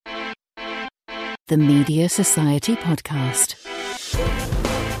the Media Society podcast.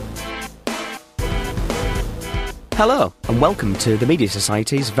 Hello, and welcome to the Media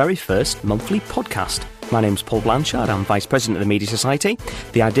Society's very first monthly podcast. My name's Paul Blanchard, I'm Vice President of the Media Society.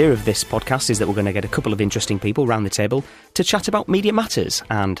 The idea of this podcast is that we're going to get a couple of interesting people round the table to chat about media matters.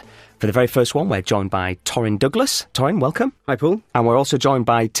 And for the very first one, we're joined by Torin Douglas. Torin, welcome. Hi, Paul. And we're also joined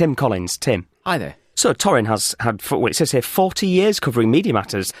by Tim Collins. Tim. Hi there. So Torin has had, well, it says here, 40 years covering media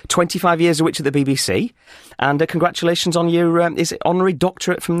matters, 25 years of which at the BBC. And congratulations on your, is it honorary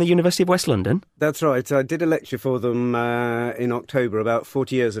doctorate from the University of West London? That's right. I did a lecture for them in October about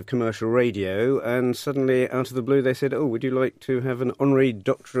 40 years of commercial radio, and suddenly, out of the blue, they said, would you like to have an honorary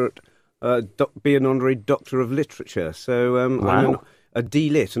doctorate, be an honorary doctor of literature? So I'm a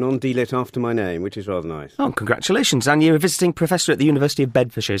D-Lit, an on-D-Lit after my name, which is rather nice. Oh, congratulations. And you're a visiting professor at the University of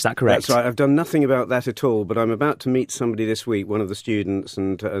Bedfordshire, is that correct? That's right. I've done nothing about that at all, but I'm about to meet somebody this week, one of the students,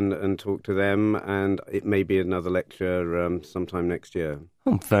 and talk to them, and it may be another lecture sometime next year.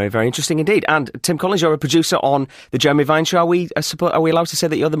 Oh, very, very interesting indeed. And Tim Collins, you're a producer on The Jeremy Vine Show. Are we allowed to say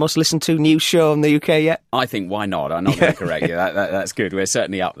that you're the most listened to news show in the UK yet? I think, why not? I'm not going to correct you. That's good. We're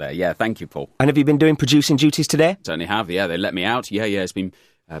certainly up there. Yeah, thank you, Paul. And have you been doing producing duties today? Certainly have, yeah. They let me out. Yeah, it's been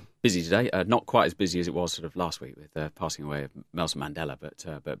busy today. Not quite as busy as it was sort of last week with the passing away of Nelson Mandela,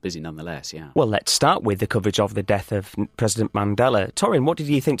 but busy nonetheless, yeah. Well, let's start with the coverage of the death of President Mandela. Torin, what did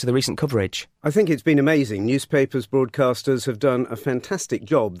you think to the recent coverage? I think it's been amazing. Newspapers, broadcasters have done a fantastic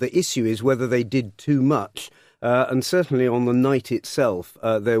job. The issue is whether they did too much. And certainly on the night itself,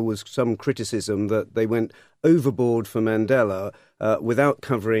 there was some criticism that they went overboard for Mandela without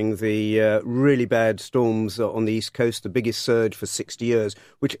covering the really bad storms on the East Coast, the biggest surge for 60 years,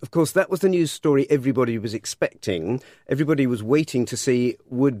 which, of course, that was the news story everybody was expecting. Everybody was waiting to see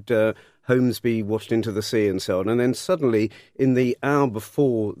would homes be washed into the sea and so on. And then suddenly, in the hour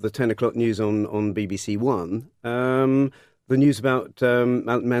before the 10 o'clock news on BBC One, the news about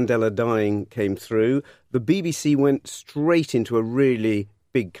Mandela dying came through. The BBC went straight into a really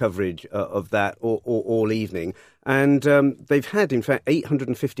big coverage of that all evening. And they've had, in fact,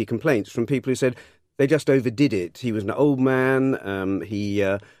 850 complaints from people who said they just overdid it. He was an old man.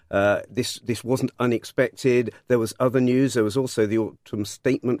 This wasn't unexpected. There was other news. There was also the autumn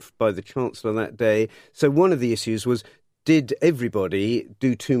statement by the Chancellor that day. So one of the issues was, did everybody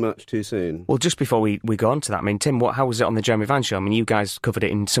do too much too soon? Well, just before we go on to that, I mean, Tim, how was it on the Jeremy Vine Show? I mean, you guys covered it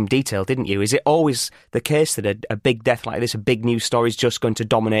in some detail, didn't you? Is it always the case that a big death like this, a big news story, is just going to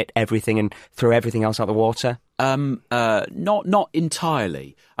dominate everything and throw everything else out the water? Not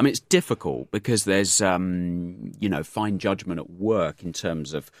entirely. I mean, it's difficult because there's, fine judgment at work in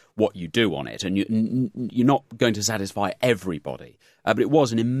terms of what you do on it, and you're not going to satisfy everybody. But it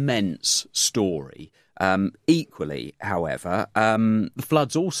was an immense story. Equally, however, the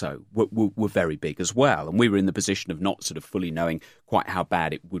floods also were very big as well, and we were in the position of not sort of fully knowing quite how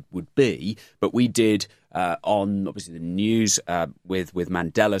bad it would be, but we did on, obviously, the news with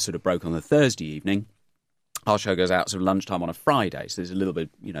Mandela sort of broke on the Thursday evening. Our show goes out sort of lunchtime on a Friday, so there's a little bit,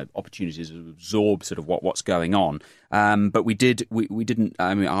 opportunities to absorb sort of what's going on. But we didn't,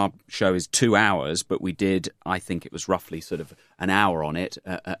 I mean, our show is 2 hours, but we did, I think it was roughly sort of an hour on it,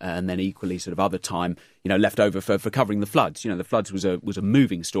 and then equally sort of other time, left over for covering the floods. The floods was a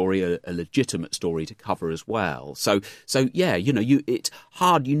moving story, a legitimate story to cover as well. So yeah, it's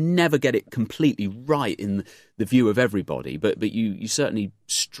hard. You never get it completely right in the view of everybody, but you certainly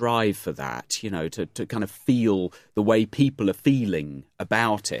strive for that, to kind of feel the way people are feeling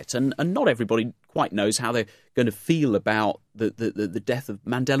about it. And not everybody quite knows how they're going to feel about the death of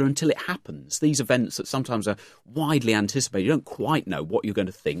Mandela until it happens. These events that sometimes are widely anticipated, you don't quite know what you're going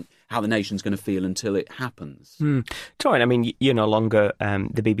to think, how the nation's going to feel until it happens. Torin, I mean, you're no longer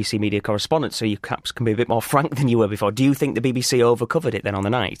the BBC media correspondent, so you perhaps can be a bit more frank than you were before. Do you think the BBC overcovered it then on the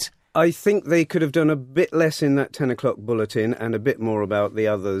night? I think they could have done a bit less in that 10 o'clock bulletin and a bit more about the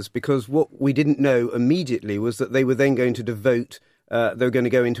others, because what we didn't know immediately was that they were then going to devote, they were going to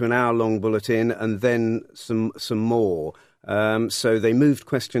go into an hour-long bulletin and then some more. So they moved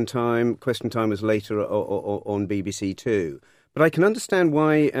Question Time. Question Time was later on BBC Two. But I can understand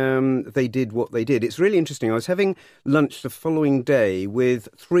why they did what they did. It's really interesting. I was having lunch the following day with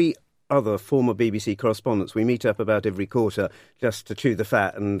 3 other former BBC correspondents. We meet up about every quarter just to chew the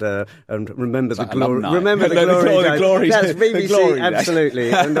fat and remember the glory. Remember the glory. That's BBC, glory,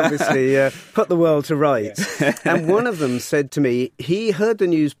 absolutely, and obviously put the world to rights. And one of them said to me, he heard the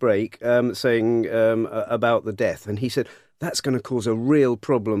news break saying about the death, and he said, that's going to cause a real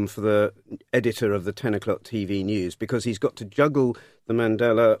problem for the editor of the 10 o'clock TV news, because he's got to juggle the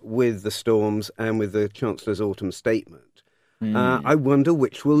Mandela with the storms and with the Chancellor's autumn statement. I wonder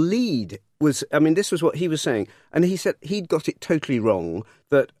which will lead. This was what he was saying. And he said he'd got it totally wrong,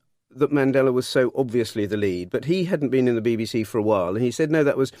 that Mandela was so obviously the lead, but he hadn't been in the BBC for a while, and he said, no,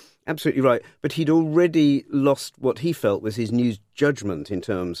 that was absolutely right, but he'd already lost what he felt was his news judgment in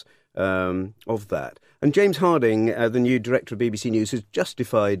terms of that. And James Harding, the new director of BBC News, has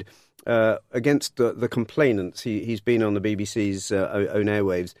justified against the complainants. He's been on the BBC's own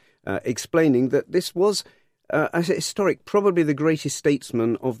airwaves, explaining that this was as a historic, probably the greatest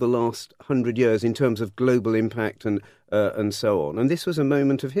statesman of the last 100 years in terms of global impact and so on. And this was a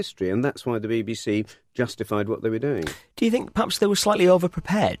moment of history, and that's why the BBC justified what they were doing. Do you think perhaps they were slightly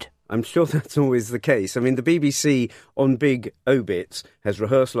over-prepared? I'm sure that's always the case. I mean, the BBC on big obits has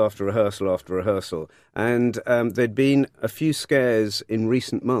rehearsal after rehearsal after rehearsal, and there'd been a few scares in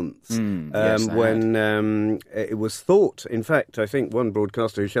recent months when it was thought, in fact, I think one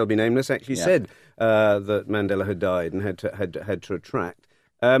broadcaster who shall be nameless actually said that Mandela had died and had to retract.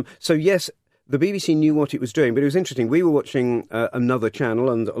 So yes, the BBC knew what it was doing, but it was interesting. We were watching another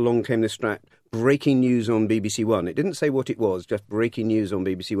channel, and along came this track, breaking news on BBC One. It didn't say what it was, just breaking news on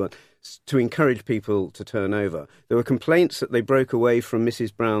BBC One, to encourage people to turn over. There were complaints that they broke away from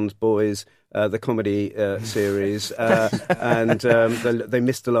Mrs. Brown's Boys, the comedy series, and they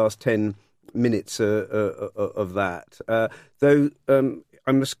missed the last 10 minutes of that.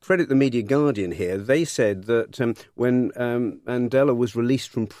 I must credit the Media Guardian here. They said that when Mandela was released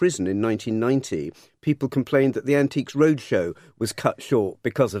from prison in 1990, people complained that the Antiques Roadshow was cut short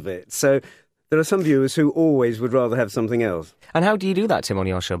because of it. So there are some viewers who always would rather have something else. And how do you do that, Tim, on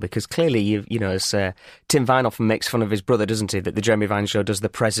your show? Because clearly, you know, as Tim Vine often makes fun of his brother, doesn't he? That the Jeremy Vine show does the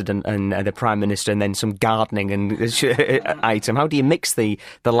president and the prime minister and then some gardening and item. How do you mix the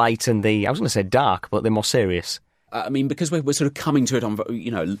light and the, I was going to say dark, but the more serious? I mean, because we're sort of coming to it on,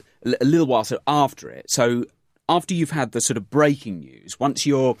 you know, a little while after it. So after you've had the sort of breaking news, once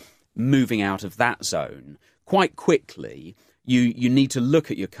you're moving out of that zone, quite quickly you need to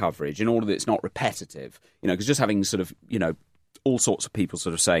look at your coverage in order that it's not repetitive. You know, because just having sort of, you know, all sorts of people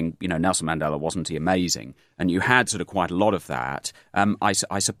sort of saying, you know, Nelson Mandela, wasn't he amazing? And you had sort of quite a lot of that. I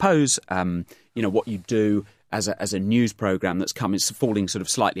suppose, you know, what you do as a news programme that's falling sort of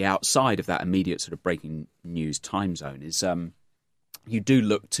slightly outside of that immediate sort of breaking news time zone is you do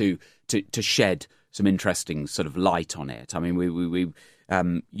look to shed some interesting sort of light on it. I mean,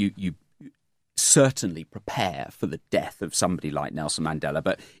 you certainly prepare for the death of somebody like Nelson Mandela,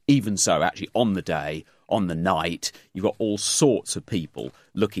 but even so, actually on the day, on the night, you've got all sorts of people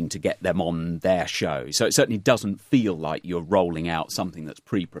looking to get them on their show. So it certainly doesn't feel like you're rolling out something that's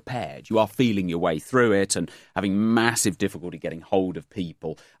pre-prepared. You are feeling your way through it and having massive difficulty getting hold of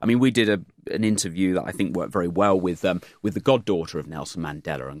people. I mean, we did an interview that I think worked very well with the goddaughter of Nelson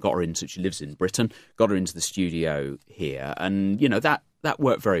Mandela and got her into, she lives in Britain, got her into the studio here. And, you know, that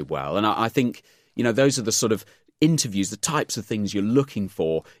worked very well. And I think, you know, those are the sort of interviews, the types of things you're looking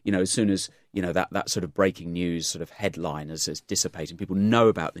for, you know, as soon as, you know, that sort of breaking news sort of headline is dissipating. People know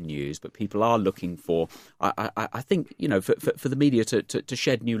about the news, but people are looking for, I think, you know, for the media to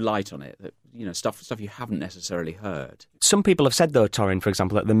shed new light on it, that, you know, stuff you haven't necessarily heard. Some people have said, though, Torin, for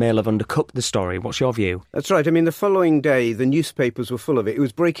example, that the Mail have undercooked the story. What's your view? That's right. I mean, the following day, the newspapers were full of it. It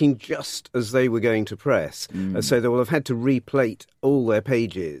was breaking just as they were going to press. So they will have had to replate all their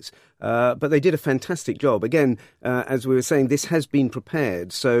pages. But they did a fantastic job. Again, as we were saying, this has been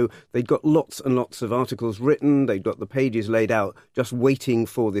prepared. So they'd got lots and lots of articles written. They'd got the pages laid out, just waiting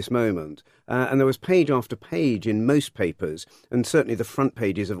for this moment. And there was page after page in most papers, and certainly the front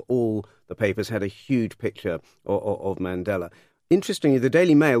pages of all the papers had a huge picture of Mandela. Interestingly, the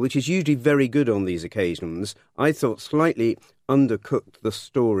Daily Mail, which is usually very good on these occasions, I thought slightly undercooked the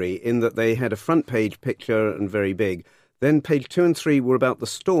story in that they had a front page picture and very big. Then page 2 and 3 were about the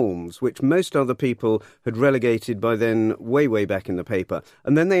storms, which most other people had relegated by then way back in the paper.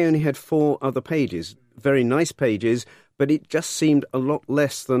 And then they only had 4 other pages, very nice pages, but it just seemed a lot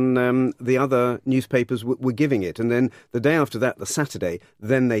less than the other newspapers were giving it. And then the day after that, the Saturday,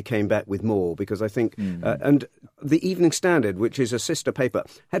 then they came back with more, because I think... and the Evening Standard, which is a sister paper,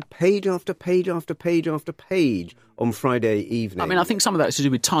 had page after page after page after page on Friday evening. I mean, I think some of that is to do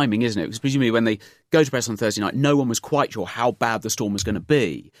with timing, isn't it? Because presumably when they go to press on Thursday night, no one was quite sure how bad the storm was going to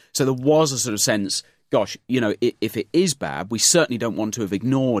be. So there was a sort of sense... gosh, you know, if it is bad, we certainly don't want to have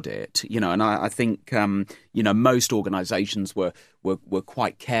ignored it, you know. And I think, you know, most organisations were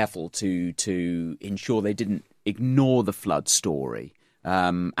quite careful to ensure they didn't ignore the flood story.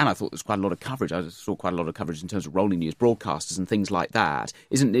 And I thought there was quite a lot of coverage. I saw quite a lot of coverage in terms of rolling news broadcasters and things like that.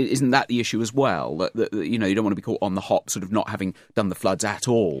 Isn't that the issue as well? That you don't want to be caught on the hop, sort of not having done the floods at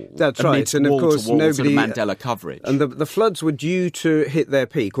all. That's right, and of course nobody sort of Mandela coverage. And the floods were due to hit their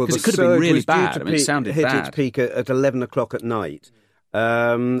peak, or the it could have been really bad. It sounded hit bad. Its peak at 11 o'clock at night.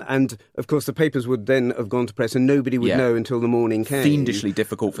 And of course the papers would then have gone to press and nobody would know until the morning came. Fiendishly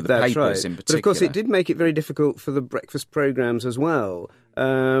difficult for the papers right. in particular. But of course it did make it very difficult for the breakfast programmes as well,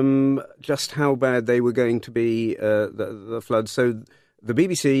 just how bad they were going to be, the floods. So the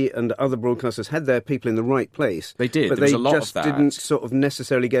BBC and other broadcasters had their people in the right place. They did, but there was they a lot just of that. Didn't sort of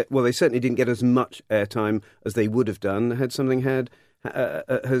necessarily get, well, they certainly didn't get as much airtime as they would have done had something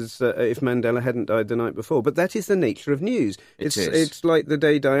if Mandela hadn't died the night before. But that is the nature of news. It's like the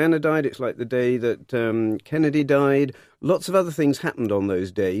day Diana died, it's like the day that Kennedy died. Lots of other things happened on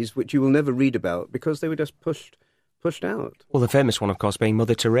those days which you will never read about because they were just pushed out. Well, the famous one, of course, being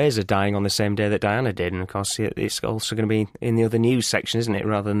Mother Teresa dying on the same day that Diana did, and of course it's also going to be in the other news section, isn't it,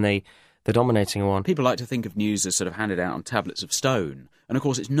 rather than the dominating one. People like to think of news as sort of handed out on tablets of stone. And of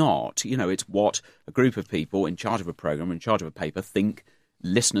course it's not. It's what a group of people in charge of a programme, in charge of a paper, think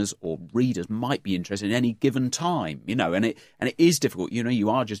listeners or readers might be interested in any given time, and it is difficult. You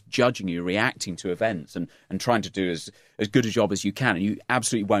are just judging, you're reacting to events and trying to do as good a job as you can, and you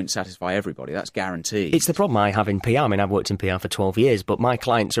absolutely won't satisfy everybody. That's guaranteed. It's the problem I have in PR. I mean, I've worked in PR for 12 years, but my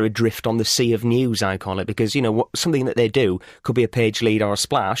clients are adrift on the sea of news, I call it, because, something that they do could be a page lead or a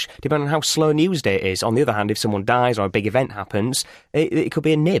splash, depending on how slow news day it is. On the other hand, if someone dies or a big event happens, it could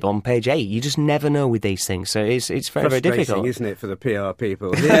be a nib on page 8. You just never know with these things, so it's very, very difficult. Isn't it, for the PR people?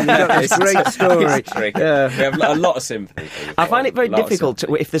 Yeah, you've got this great story. Yeah. We have a lot of sympathy for you. I find it very difficult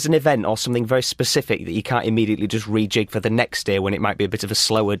if there's an event or something very specific that you can't immediately just rejig for the next day when it might be a bit of a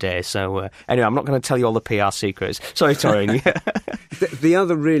slower day. So anyway, I'm not going to tell you all the PR secrets. Sorry, Torrin. The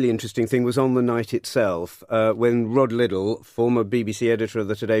other really interesting thing was on the night itself, when Rod Liddle, former BBC editor of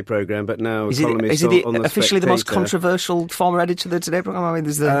the Today programme, but now columnist on the officially the most controversial former editor of the Today programme? I mean,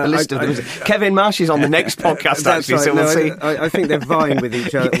 there's a list of them. Kevin Marsh is on the next podcast, actually, right. so we'll see. I think they're vying with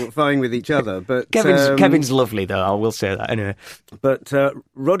each other. But Kevin's lovely, though, I will say that, anyway. But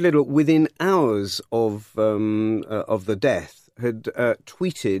Rod Liddle, within hours of the death, had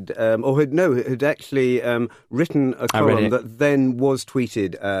tweeted, had actually written a column that then was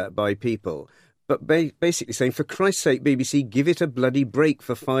tweeted by people. But basically saying, for Christ's sake, BBC, give it a bloody break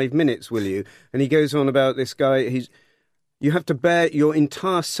for 5 minutes, will you? And he goes on about this guy, you have to bear your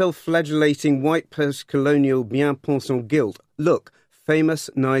entire self-flagellating white post-colonial bien-pensant guilt. Look, famous,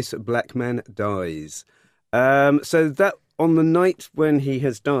 nice black man dies. So that, on the night when he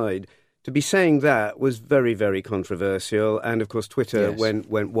has died, to be saying that was very, very controversial, and of course Twitter went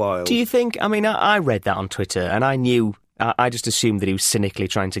wild. Do you think, I mean, I read that on Twitter, and I just assumed that he was cynically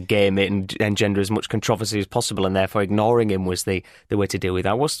trying to game it and engender as much controversy as possible, and therefore ignoring him was the way to deal with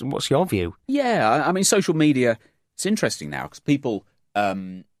that. What's your view? Yeah, I mean, social media, it's interesting now, because people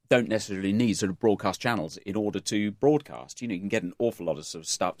don't necessarily need sort of broadcast channels in order to broadcast. You can get an awful lot of sort of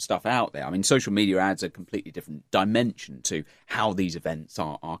stuff out there. I mean, social media adds a completely different dimension to how these events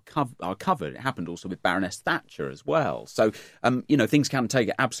are covered. It happened also with Baroness Thatcher as well. So, things can take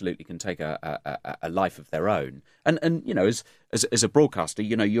a life of their own. And as a broadcaster,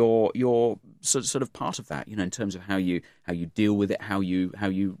 you're sort of part of that. In terms of how you deal with it, how you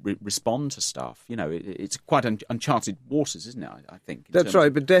respond to stuff. It's quite uncharted waters, isn't it? I think that's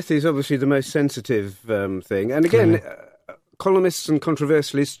right. But death is obviously the most sensitive thing. And again, columnists and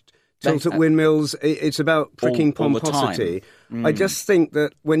controversialists tilt at windmills. It's about pricking pomposity. I just think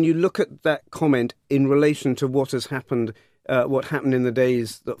that when you look at that comment in relation to what has happened, what happened in the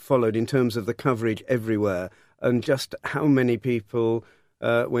days that followed, in terms of the coverage everywhere. And just how many people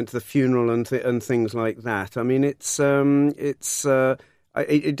went to the funeral and things like that. I mean, it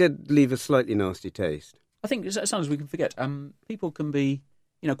did leave a slightly nasty taste. I think sometimes we can forget. People can be,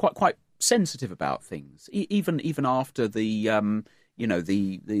 quite sensitive about things, even after the, in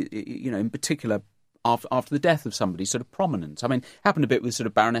particular. After the death of somebody sort of prominent. I mean, it happened a bit with sort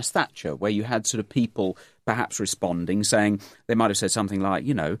of Baroness Thatcher, where you had sort of people perhaps responding, saying, they might have said something like,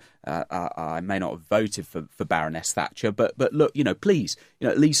 I may not have voted for Baroness Thatcher, but look, please,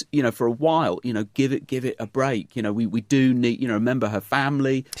 at least, for a while, give it a break. We do need, remember her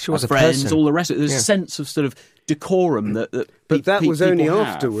family, her friends, person. All the rest of it. There's a sense of sort of decorum that But that was only have.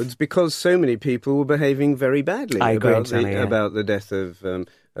 afterwards, because so many people were behaving very badly about the death of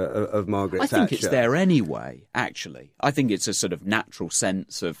Margaret Thatcher. I think it's there anyway, actually. I think it's a sort of natural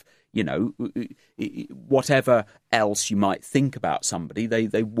sense of, whatever else you might think about somebody.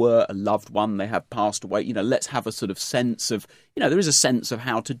 They were a loved one, they have passed away. Let's have a sort of sense of, there is a sense of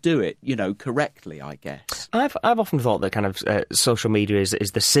how to do it, correctly, I guess. I've often thought that kind of social media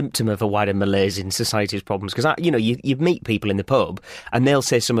is the symptom of a wider malaise in society's problems, because you meet people in the pub and they'll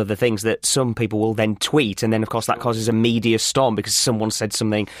say some of the things that some people will then tweet, and then of course that causes a media storm because someone said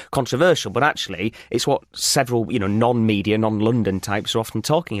something controversial, but actually it's what several non-media, non-London types are often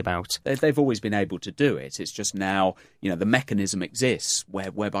talking about. They've always been able to do it. It's just now the mechanism exists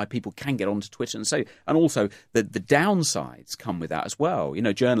whereby people can get onto Twitter and say, and also the downsides come with that as well.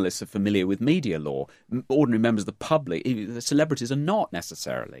 Journalists are familiar with media law. Ordinary members of the public, the celebrities are not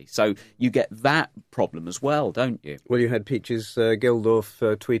necessarily. So you get that problem as well, don't you? Well, you had Peaches Geldorf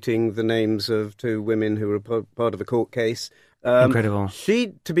tweeting the names of two women who were part of a court case. Incredible.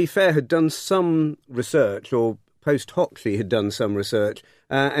 She, to be fair, had done some research, or post hoc she had done some research,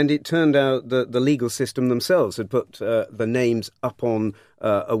 and it turned out that the legal system themselves had put the names up on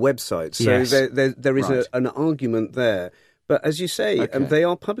a website. So yes. there is Right. an argument there. But as you say, Okay. they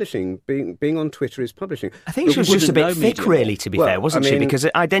are publishing. Being on Twitter is publishing. I think she was just a bit thick, media really, law. to be Well, fair, wasn't I she? mean- Because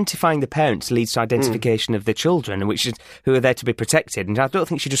identifying the parents leads to identification of the children, who are there to be protected. And I don't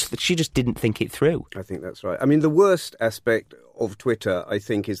think she just didn't think it through. I think that's right. I mean, the worst aspect of Twitter, I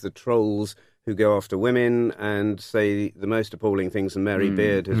think, is the trolls who go after women and say the most appalling things. And Mary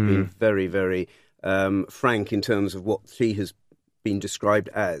Beard has been very, very frank in terms of what she has been described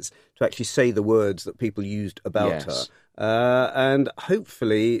as, to actually say the words that people used about Yes. her. And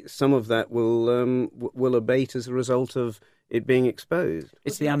hopefully some of that will abate as a result of it being exposed.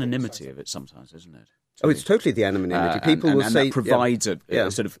 It's the anonymity of it sometimes, isn't it? Oh, it's totally the anonymity. People and will say... that provides a Yeah.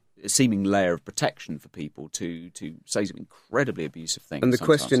 sort of seeming layer of protection for people to say some incredibly abusive things. And the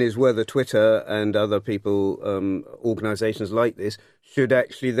sometimes. question is whether Twitter and other people, organisations like this, should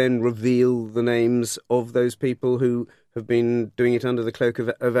actually then reveal the names of those people who have been doing it under the cloak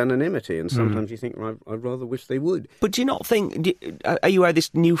of anonymity. And sometimes you think, I'd rather wish they would. But do you not think, are you aware of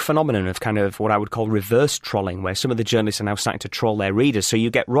this new phenomenon of kind of what I would call reverse trolling, where some of the journalists are now starting to troll their readers? So you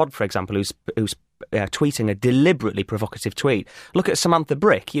get Rod, for example, who's tweeting a deliberately provocative tweet. Look at Samantha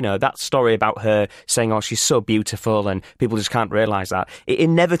Brick, that story about her saying, oh, she's so beautiful and people just can't realise that. It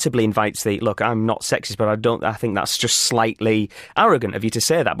inevitably invites look, I'm not sexist, but I think that's just slightly arrogant of you to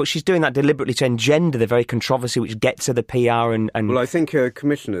say that. But she's doing that deliberately to engender the very controversy which gets to the PR and... Well, I think her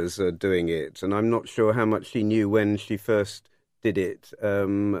commissioners are doing it, and I'm not sure how much she knew when she first did it,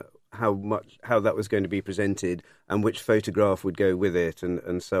 how that was going to be presented and which photograph would go with it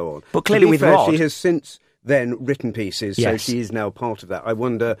and so on. But clearly to be with fair, Rod... she has since then written pieces, so Yes. she is now part of that. I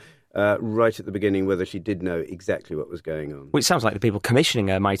wonder right at the beginning whether she did know exactly what was going on. Well, it sounds like the people commissioning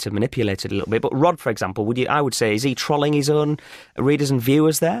her might have manipulated a little bit. But Rod, for example, I would say, is he trolling his own readers and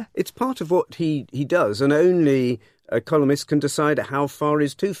viewers there? It's part of what he does, and only a columnist can decide how far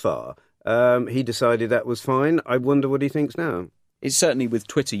is too far. He decided that was fine. I wonder what he thinks now. It's certainly with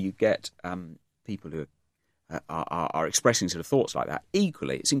Twitter you get people who are expressing sort of thoughts like that.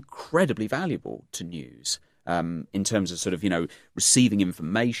 Equally, it's incredibly valuable to news in terms of sort of, receiving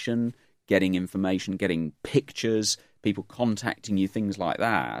information, getting pictures, people contacting you, things like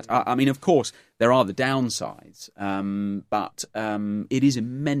that. I mean, of course, there are the downsides, but it is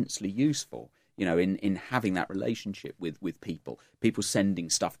immensely useful. In having that relationship with people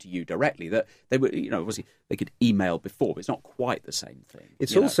sending stuff to you directly that they were, obviously they could email before, but it's not quite the same thing.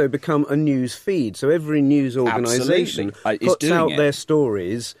 It's also become a news feed, so every news organisation puts out their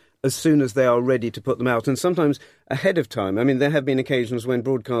stories as soon as they are ready to put them out, and sometimes ahead of time. I mean, there have been occasions when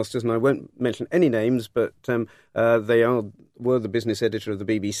broadcasters, and I won't mention any names, but were the business editor of the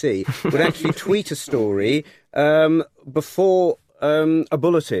BBC, would actually tweet a story before a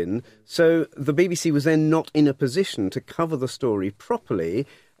bulletin, so the BBC was then not in a position to cover the story properly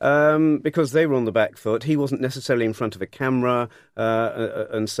because they were on the back foot. He wasn't necessarily in front of a camera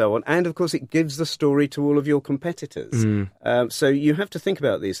and so on. And, of course, it gives the story to all of your competitors. So you have to think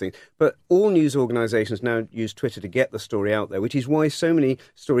about these things. But all news organisations now use Twitter to get the story out there, which is why so many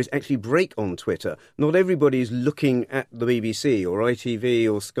stories actually break on Twitter. Not everybody is looking at the BBC or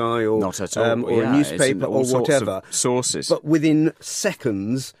ITV or Sky or, Not at all. or a newspaper or whatever. Sources. But within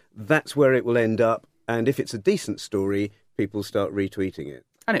seconds, that's where it will end up. And if it's a decent story, people start retweeting it.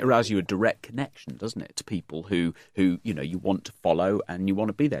 And it allows you a direct connection, doesn't it, to people who you want to follow and you want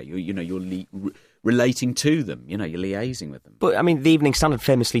to be there. You're relating to them. You're liaising with them. But I mean, the Evening Standard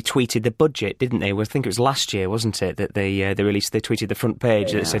famously tweeted the budget, didn't they? I think it was last year, wasn't it, that they tweeted the front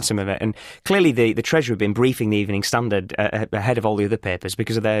page that said some of it. And clearly the Treasury have been briefing the Evening Standard ahead of all the other papers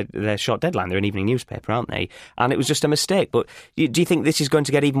because of their short deadline. They're an evening newspaper, aren't they? And it was just a mistake. But do you think this is going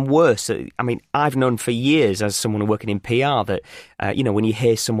to get even worse? I mean, I've known for years as someone working in PR that, when you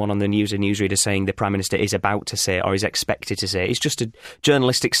hear someone on the news, a newsreader saying the Prime Minister is about to say or is expected to say, it's just a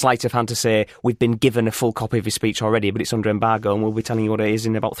journalistic sleight of hand to say we've been given a full copy of his speech already, but it's under embargo and we'll be telling you what it is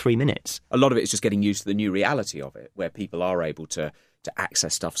in about 3 minutes. A lot of it is just getting used to the new reality of it, where people are able to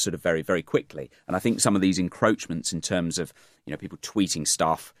access stuff sort of very, very quickly. And I think some of these encroachments in terms of, people tweeting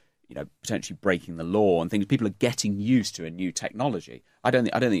stuff, potentially breaking the law and things, people are getting used to a new technology. I don't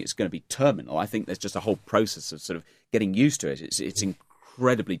think it's going to be terminal. I think there's just a whole process of sort of getting used to it. It's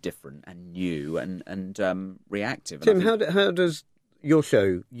incredibly different and new and reactive. Tim, how does your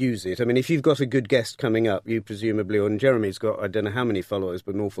show use it? I mean, if you've got a good guest coming up, you presumably, and Jeremy's got, I don't know how many followers,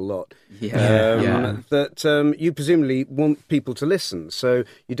 but an awful lot, that you presumably want people to listen. So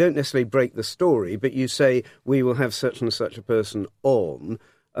you don't necessarily break the story, but you say, we will have such and such a person on.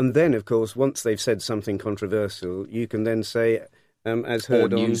 And then, of course, once they've said something controversial, you can then say, as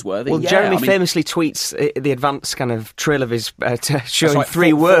heard or newsworthy. Well, Jeremy famously tweets the advance kind of trail of his show in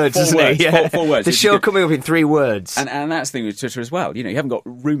 3 words, doesn't he? Yeah. Four words. The show coming up in 3 words. And that's the thing with Twitter as well. You haven't got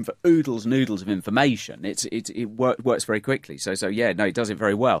room for oodles and oodles of information. It works very quickly. So it does it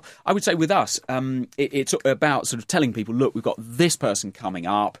very well. I would say with us, it's about sort of telling people, look, we've got this person coming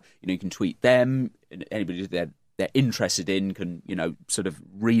up. You can tweet them. Anybody they're interested in can, sort of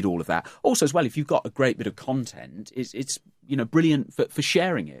read all of that. Also, as well, if you've got a great bit of content, it's brilliant for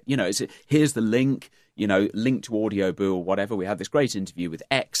sharing it. Here's the link, link to Audioboo or whatever. We had this great interview with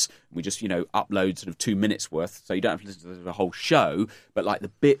X. We just, upload sort of 2 minutes worth, so you don't have to listen to the whole show. But like the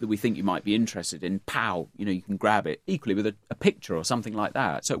bit that we think you might be interested in, you can grab it equally with a picture or something like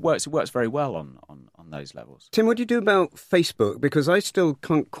that. So it works very well on those levels. Tim, what do you do about Facebook? Because I still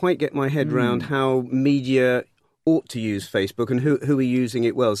can't quite get my head around how media ought to use Facebook and who are using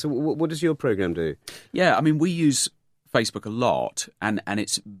it well. So what does your programme do? Yeah, I mean, we use Facebook a lot, and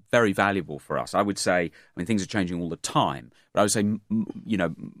it's very valuable for us. I would say, things are changing all the time, but I would say,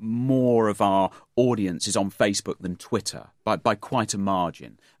 more of our audience is on Facebook than Twitter by quite a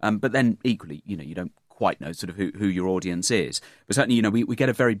margin. But then equally, you don't quite know sort of who your audience is. But certainly, we get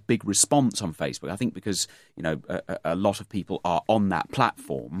a very big response on Facebook. I think because, a lot of people are on that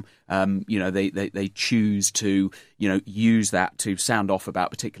platform, they choose to, use that to sound off about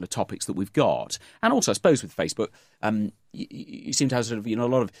particular topics that we've got. And also, I suppose with Facebook, you seem to have sort of, a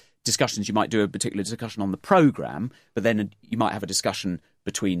lot of discussions. You might do a particular discussion on the programme, but then you might have a discussion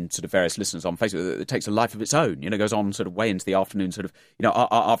between sort of various listeners on Facebook that takes a life of its own, goes on sort of way into the afternoon, sort of,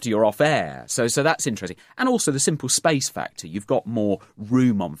 after you're off air. So that's interesting. And also the simple space factor. You've got more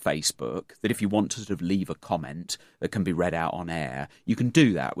room on Facebook that if you want to sort of leave a comment that can be read out on air, you can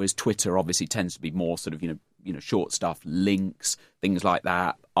do that. Whereas Twitter obviously tends to be more sort of, short stuff, links, things like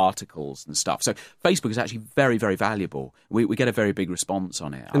that, articles and stuff. So Facebook is actually very, very valuable. We get a very big response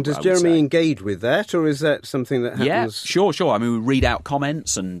on it. And does Jeremy engage with that, or is that something that happens? Yeah, sure. I mean, we read out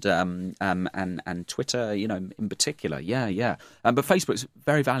comments and Twitter, in particular. Yeah. But Facebook's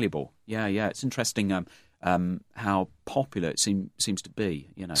very valuable. Yeah. It's interesting how popular it seems to be,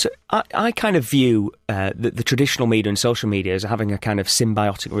 So I kind of view the traditional media and social media as having a kind of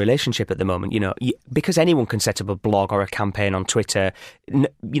symbiotic relationship at the moment. Because anyone can set up a blog or a campaign on Twitter.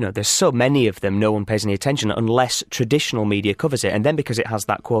 There's so many of them, no one pays any attention unless traditional media covers it. And then because it has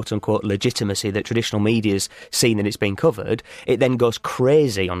that quote-unquote legitimacy that traditional media's seen that it's being covered, it then goes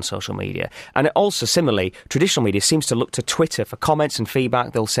crazy on social media. And it also, similarly, traditional media seems to look to Twitter for comments and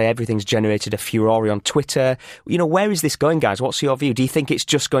feedback. They'll say everything's generated a furore on Twitter. Where is this going, guys? What's your view? Do you think it's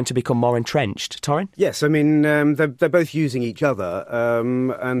just going to become more entrenched? Torin? Yes, I mean, they're both using each other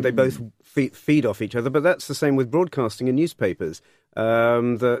and they both feed off each other, but that's the same with broadcasting and newspapers,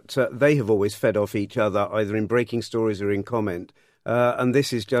 that they have always fed off each other, either in breaking stories or in comment. And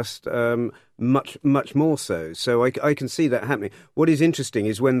this is just much, much more so. So I can see that happening. What is interesting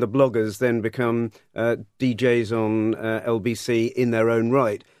is when the bloggers then become DJs on LBC in their own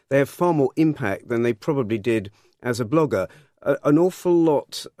right, they have far more impact than they probably did as a blogger. An awful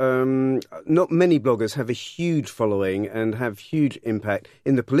lot, not many bloggers have a huge following and have huge impact.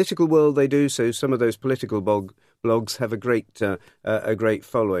 In the political world they do, so some of those political blogs have a great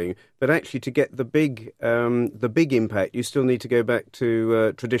following. But actually to get the big impact, you still need to go back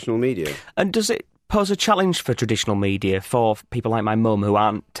to traditional media. And does it pose a challenge for traditional media, for people like my mum who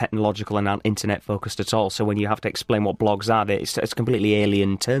aren't technological and aren't internet focused at all? So when you have to explain what blogs are, it's a completely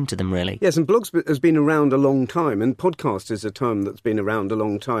alien term to them, really. Yes, and blogs has been around a long time, and podcast is a term that's been around a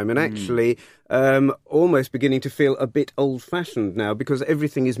long time, and actually almost beginning to feel a bit old-fashioned now, because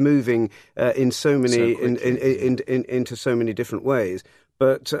everything is moving in so many into so many different ways.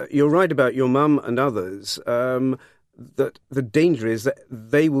 But you're right about your mum and others. That the danger is that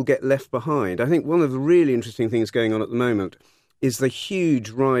they will get left behind. I think one of the really interesting things going on at the moment is the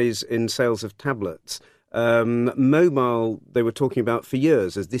huge rise in sales of tablets. Mobile, they were talking about for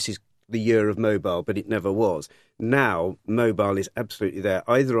years as this is the year of mobile, but it never was. Now, mobile is absolutely there,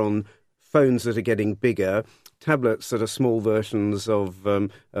 either on phones that are getting bigger, tablets that are small versions of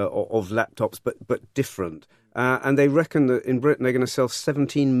laptops, but different. And they reckon that in Britain they're going to sell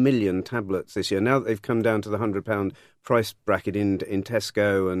 17 million tablets this year. Now that they've come down to the £100 price bracket in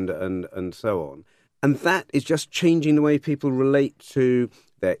Tesco and so on. And that is just changing the way people relate to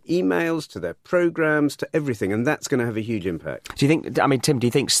their emails, to their programmes, to everything. And that's going to have a huge impact. Do you think, Tim, do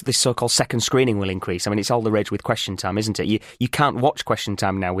you think this so-called second screening will increase? It's all the rage with Question Time, isn't it? You can't watch Question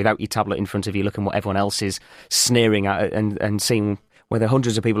Time now without your tablet in front of you looking what everyone else is sneering at and seeing whether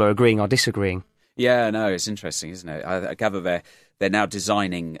hundreds of people are agreeing or disagreeing. Yeah, no, it's interesting, isn't it? I gather they're now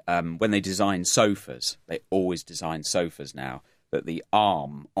designing, when they design sofas, they always design sofas now, that the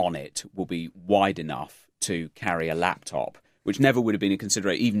arm on it will be wide enough to carry a laptop, which never would have been a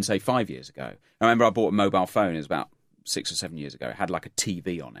consideration, even, say, 5 years ago. I remember I bought a mobile phone, it was about 6 or 7 years ago. It had like a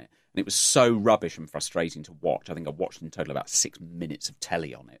TV on it, and it was so rubbish and frustrating to watch. I think I watched in total about 6 minutes of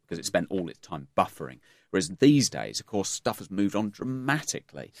telly on it, because it spent all its time buffering. Whereas these days, of course, stuff has moved on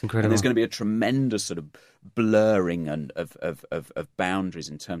dramatically. It's incredible. And there's going to be a tremendous sort of blurring of boundaries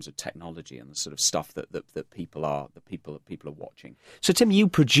in terms of technology and the sort of stuff that people are watching. So, Tim, you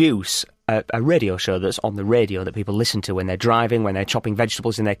produce a radio show that's on the radio that people listen to when they're driving, when they're chopping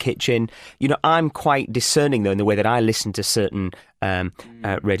vegetables in their kitchen. I'm quite discerning, though, in the way that I listen to certain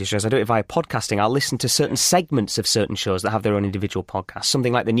radio shows. I do it via podcasting. I'll listen to certain segments of certain shows that have their own individual podcasts.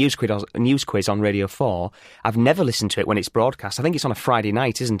 Something like the news quiz on Radio 4. I've never listened to it when it's broadcast. I think it's on a Friday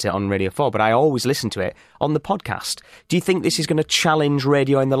night, isn't it, on Radio 4? But I always listen to it on the podcast. Do you think this is going to challenge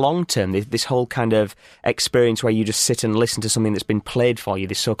radio in the long term? This whole kind of experience where you just sit and listen to something that's been played for you,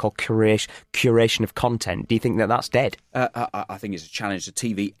 this so-called curation of content. Do you think that that's dead? I think it's a challenge to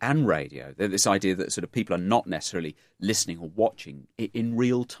TV and radio. This idea that sort of people are not necessarily listening or watching in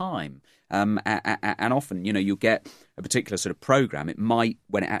real time. And often, you'll get a particular sort of programme. It might,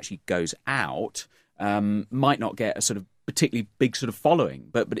 when it actually goes out, might not get a sort of particularly big sort of following,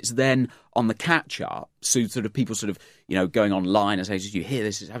 but it's then on the catch up, so sort of people sort of going online and say, "Did you hear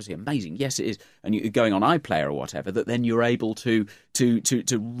this? It's absolutely amazing." Yes, it is, and you're going on iPlayer or whatever. That then you're able to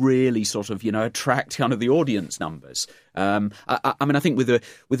really sort of attract kind of the audience numbers. I think with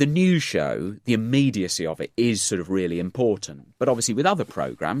a news show, the immediacy of it is sort of really important. But obviously with other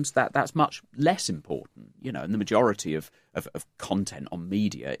programmes, that's much less important. And the majority of content on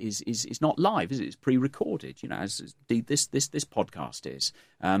media is not live, is it? It's pre-recorded. As this podcast is.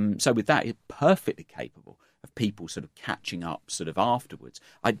 So with that, it's perfectly capable of people sort of catching up sort of afterwards.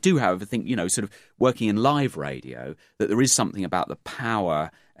 I do, however, think, sort of working in live radio, that there is something about the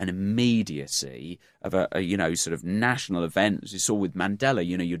power and immediacy of a sort of national event. As you saw with Mandela,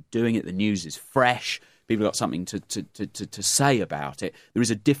 you're doing it, the news is fresh, people got something to say about it. There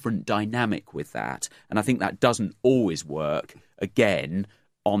is a different dynamic with that, and I think that doesn't always work, again,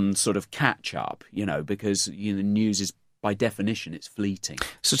 on sort of catch-up, because news is, by definition, it's fleeting.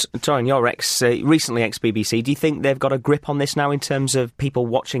 So, Torin, you're recently ex-BBC. Do you think they've got a grip on this now in terms of people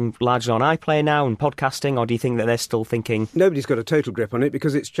watching largely on iPlayer now and podcasting, or do you think that they're still thinking... Nobody's got a total grip on it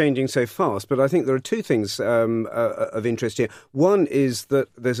because it's changing so fast, but I think there are two things of interest here. One is that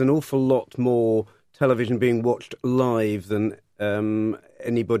there's an awful lot more television being watched live than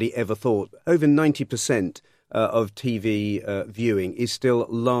anybody ever thought. Over 90% of TV viewing is still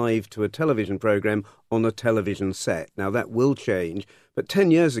live to a television programme on a television set. Now, that will change, but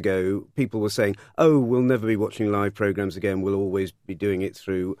 10 years ago, people were saying, we'll never be watching live programmes again, we'll always be doing it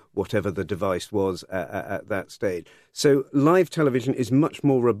through whatever the device was at that stage. So live television is much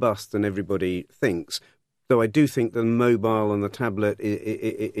more robust than everybody thinks, though I do think the mobile and the tablet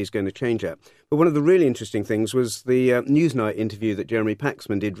is going to change that. But one of the really interesting things was the Newsnight interview that Jeremy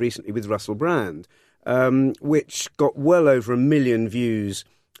Paxman did recently with Russell Brand, which got well over 1 million views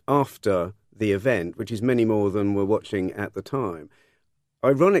after the event, which is many more than were watching at the time.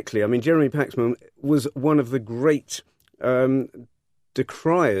 Ironically, Jeremy Paxman was one of the great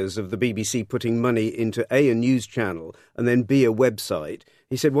decriers of the BBC putting money into a news channel and then B, a website.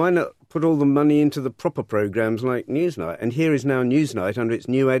 He said, why not put all the money into the proper programmes like Newsnight? And here is now Newsnight under its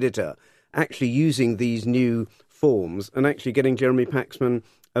new editor actually using these new forms and actually getting Jeremy Paxman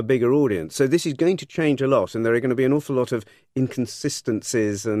a bigger audience. So this is going to change a lot, and there are going to be an awful lot of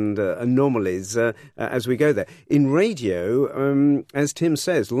inconsistencies and anomalies as we go there. In radio, as Tim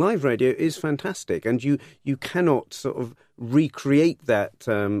says, live radio is fantastic, and you cannot sort of recreate that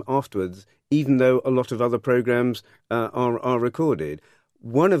afterwards, even though a lot of other programmes are recorded.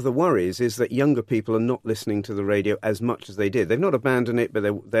 One of the worries is that younger people are not listening to the radio as much as they did. They've not abandoned it, but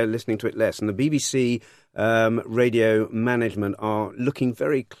they're listening to it less. And the BBC radio management are looking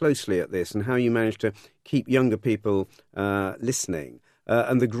very closely at this and how you manage to keep younger people listening.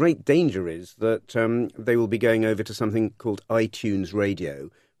 And the great danger is that they will be going over to something called iTunes Radio,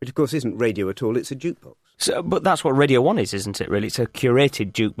 which of course isn't radio at all, it's a jukebox. So, but that's what Radio 1 is, isn't it, really? It's a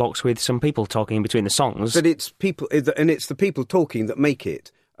curated jukebox with some people talking in between the songs. But it's people, and it's the people talking that make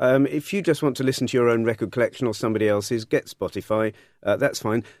it. If you just want to listen to your own record collection or somebody else's, get Spotify. That's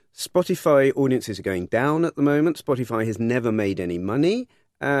fine. Spotify audiences are going down at the moment. Spotify has never made any money.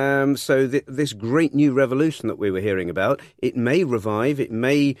 So this great new revolution that we were hearing about, it may revive, it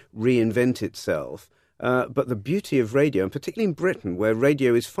may reinvent itself. But the beauty of radio, and particularly in Britain, where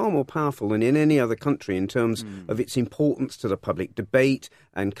radio is far more powerful than in any other country in terms of its importance to the public debate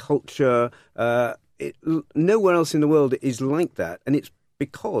and culture, nowhere else in the world is like that. And it's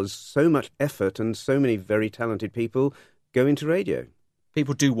because so much effort and so many very talented people go into radio.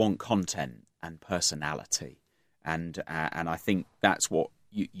 People do want content and personality, and I think that's what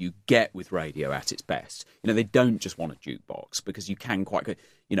you get with radio at its best. You know, they don't just want a jukebox, because you can quite,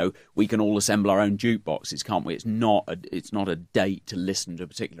 you know, we can all assemble our own jukeboxes, can't we? It's not a date to listen to a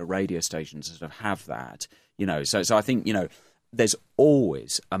particular radio station to sort of have that, you know. So I think, you know, there's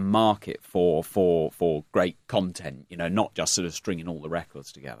always a market for great content, you know, not just sort of stringing all the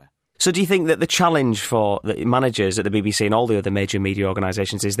records together. So do you think that the challenge for the managers at the BBC and all the other major media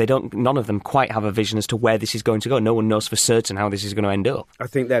organisations is none of them quite have a vision as to where this is going to go? No one knows for certain how this is going to end up. I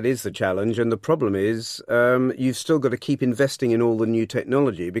think that is the challenge, and the problem is you've still got to keep investing in all the new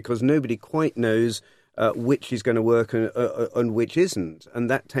technology, because nobody quite knows which is going to work and which isn't, and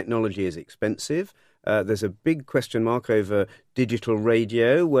that technology is expensive. There's a big question mark over digital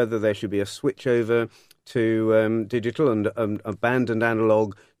radio, whether there should be a switch over to digital and abandon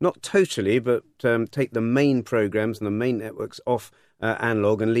analogue, not totally, but take the main programmes and the main networks off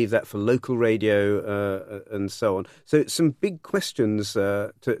analogue and leave that for local radio and so on. So some big questions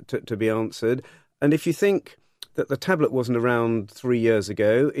to be answered. And if you think that the tablet wasn't around 3 years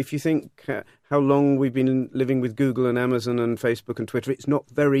ago, if you think how long we've been living with Google and Amazon and Facebook and Twitter, it's not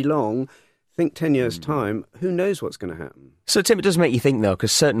very long. Think 10 years' time, who knows what's going to happen? So, Tim, it does make you think, though,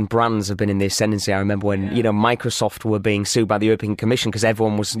 because certain brands have been in the ascendancy. I remember when, you know, Microsoft were being sued by the European Commission because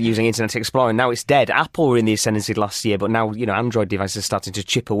everyone was using Internet Explorer, and now it's dead. Apple were in the ascendancy last year, but now, you know, Android devices are starting to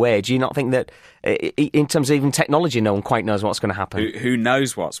chip away. Do you not think that, in terms of even technology, no one quite knows what's going to happen? Who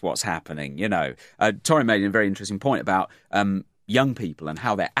knows what's happening, you know? Tori made a very interesting point about young people and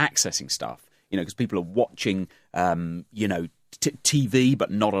how they're accessing stuff, you know, because people are watching, you know, TV, but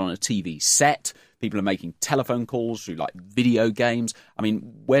not on a TV set. People are making telephone calls through like video games. I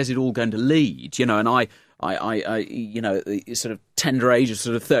mean, where's it all going to lead? You know, and I you know, sort of tender age of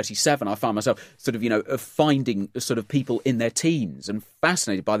sort of 37, I find myself sort of, you know, finding sort of people in their teens and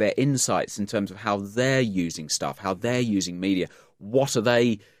fascinated by their insights in terms of how they're using stuff, how they're using media. What are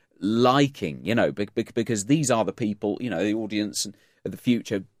they liking? You know, because these are the people, you know, the audience of the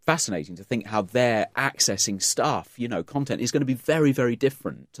future. Fascinating to think how they're accessing stuff, you know, content is going to be very, very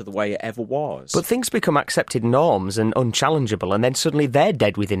different to the way it ever was. But things become accepted norms and unchallengeable, and then suddenly they're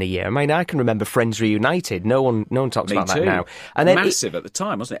dead within a year. I mean, I can remember Friends Reunited. No one talks about that now. And then massive at the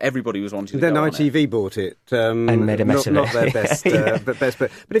time, wasn't it? Everybody was wanting to then go ITV bought it. And made a mess of it. Not their best,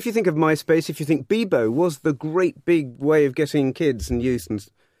 but if you think of MySpace, if you think Bebo was the great big way of getting kids and youth, and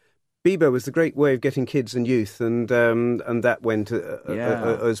Bebo was the great way of getting kids and youth, and that went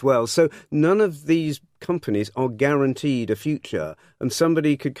as well. So none of these companies are guaranteed a future, and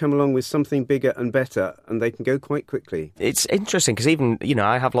somebody could come along with something bigger and better, and they can go quite quickly. It's interesting because even, you know,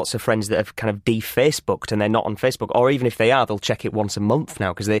 I have lots of friends that have kind of de-Facebooked and they're not on Facebook, or even if they are, they'll check it once a month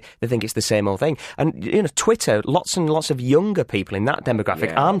now because they think it's the same old thing. And, you know, Twitter, lots and lots of younger people in that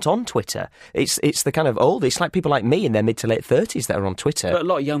demographic aren't on Twitter. It's the kind of old, it's like people like me in their mid to late 30s that are on Twitter. But a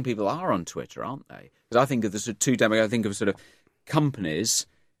lot of young people are on Twitter, aren't they? Because I think of the sort of two demographics. I think of sort of companies,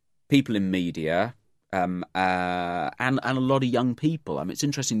 people in media, and a lot of young people. I mean, it's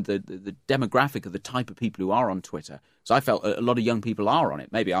interesting the demographic of the type of people who are on Twitter. So I felt a lot of young people are on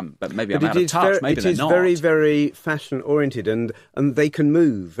it. Maybe I'm out of touch. Maybe they're not. It is very, very fashion oriented, and they can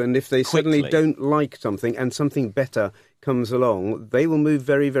move. And if they suddenly don't like something and something better comes along, they will move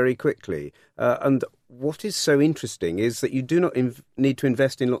very, very quickly. And what is so interesting is that you do not need to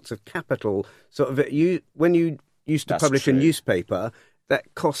invest in lots of capital. When you used to publish a newspaper,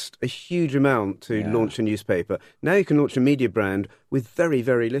 that cost a huge amount to launch a newspaper. Now you can launch a media brand with very,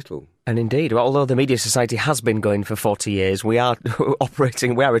 very little. And indeed, although the Media Society has been going for 40 years, we are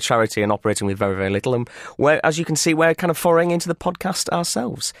a charity and operating with very, very little. And as you can see, we're kind of foraying into the podcast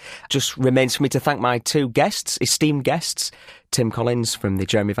ourselves. Just remains for me to thank my two esteemed guests, Tim Collins from the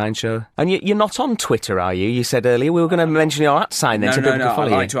Jeremy Vine Show. And you're not on Twitter, are you? You said earlier we were going to mention your @sign then so people can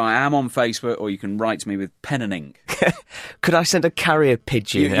follow you. I am on Facebook, or you can write to me with pen and ink. Could I send a carrier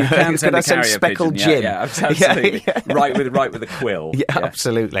pigeon? You can send I send Speckled Jim? Yeah, absolutely. Yeah. Write with a quill. Yeah,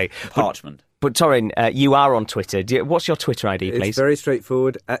 absolutely. Parchment. But Torin, you are on Twitter. What's your Twitter ID, please? It's very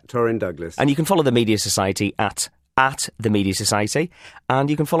straightforward, @Torin Douglas. And you can follow the Media Society at the Media Society, and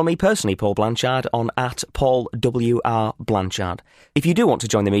you can follow me personally, Paul Blanchard, on @PaulWR_Blanchard. If you do want to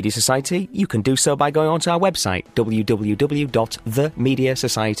join the Media Society, you can do so by going onto our website,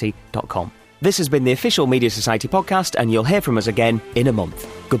 www.themediasociety.com. This has been the official Media Society podcast, and you'll hear from us again in a month.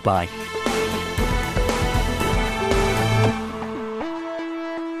 Goodbye.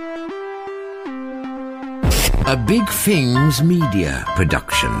 A Big Things Media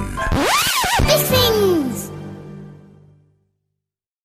production. Big Things!